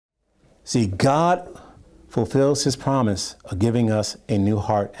See, God fulfills his promise of giving us a new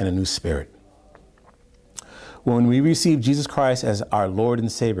heart and a new spirit. When we receive Jesus Christ as our Lord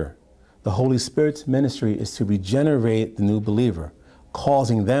and Savior, the Holy Spirit's ministry is to regenerate the new believer,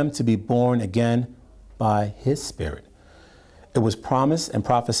 causing them to be born again by his Spirit. It was promised and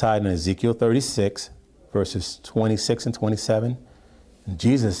prophesied in Ezekiel 36, verses 26 and 27. And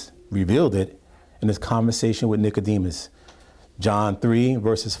Jesus revealed it in his conversation with Nicodemus, John 3,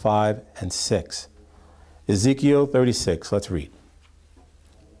 verses 5 and 6. Ezekiel 36, let's read.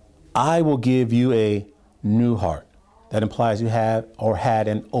 I will give you a new heart. That implies you have or had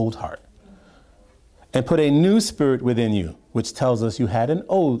an old heart. And put a new spirit within you, which tells us you had an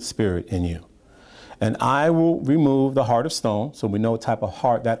old spirit in you. And I will remove the heart of stone, so we know what type of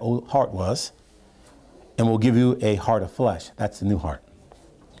heart that old heart was, and will give you a heart of flesh. That's the new heart.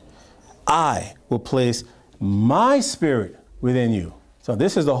 I will place my spirit within you. So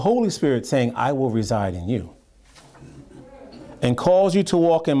this is the Holy Spirit saying, I will reside in you. And cause you to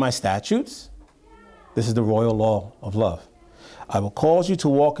walk in my statutes. This is the royal law of love. I will cause you to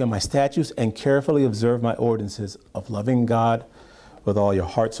walk in my statutes and carefully observe my ordinances of loving God with all your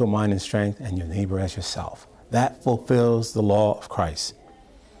heart, soul, mind, and strength, and your neighbor as yourself. That fulfills the law of Christ.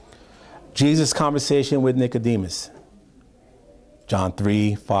 Jesus' conversation with Nicodemus, John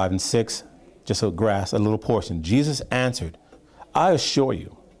 3, 5, and 6, just a little portion. Jesus answered, I assure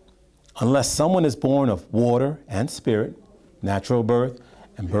you, unless someone is born of water and spirit, natural birth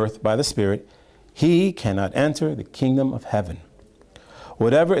and birth by the Spirit, he cannot enter the kingdom of heaven.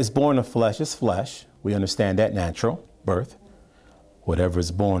 Whatever is born of flesh is flesh. We understand that, natural birth. Whatever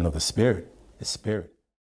is born of the Spirit is spirit.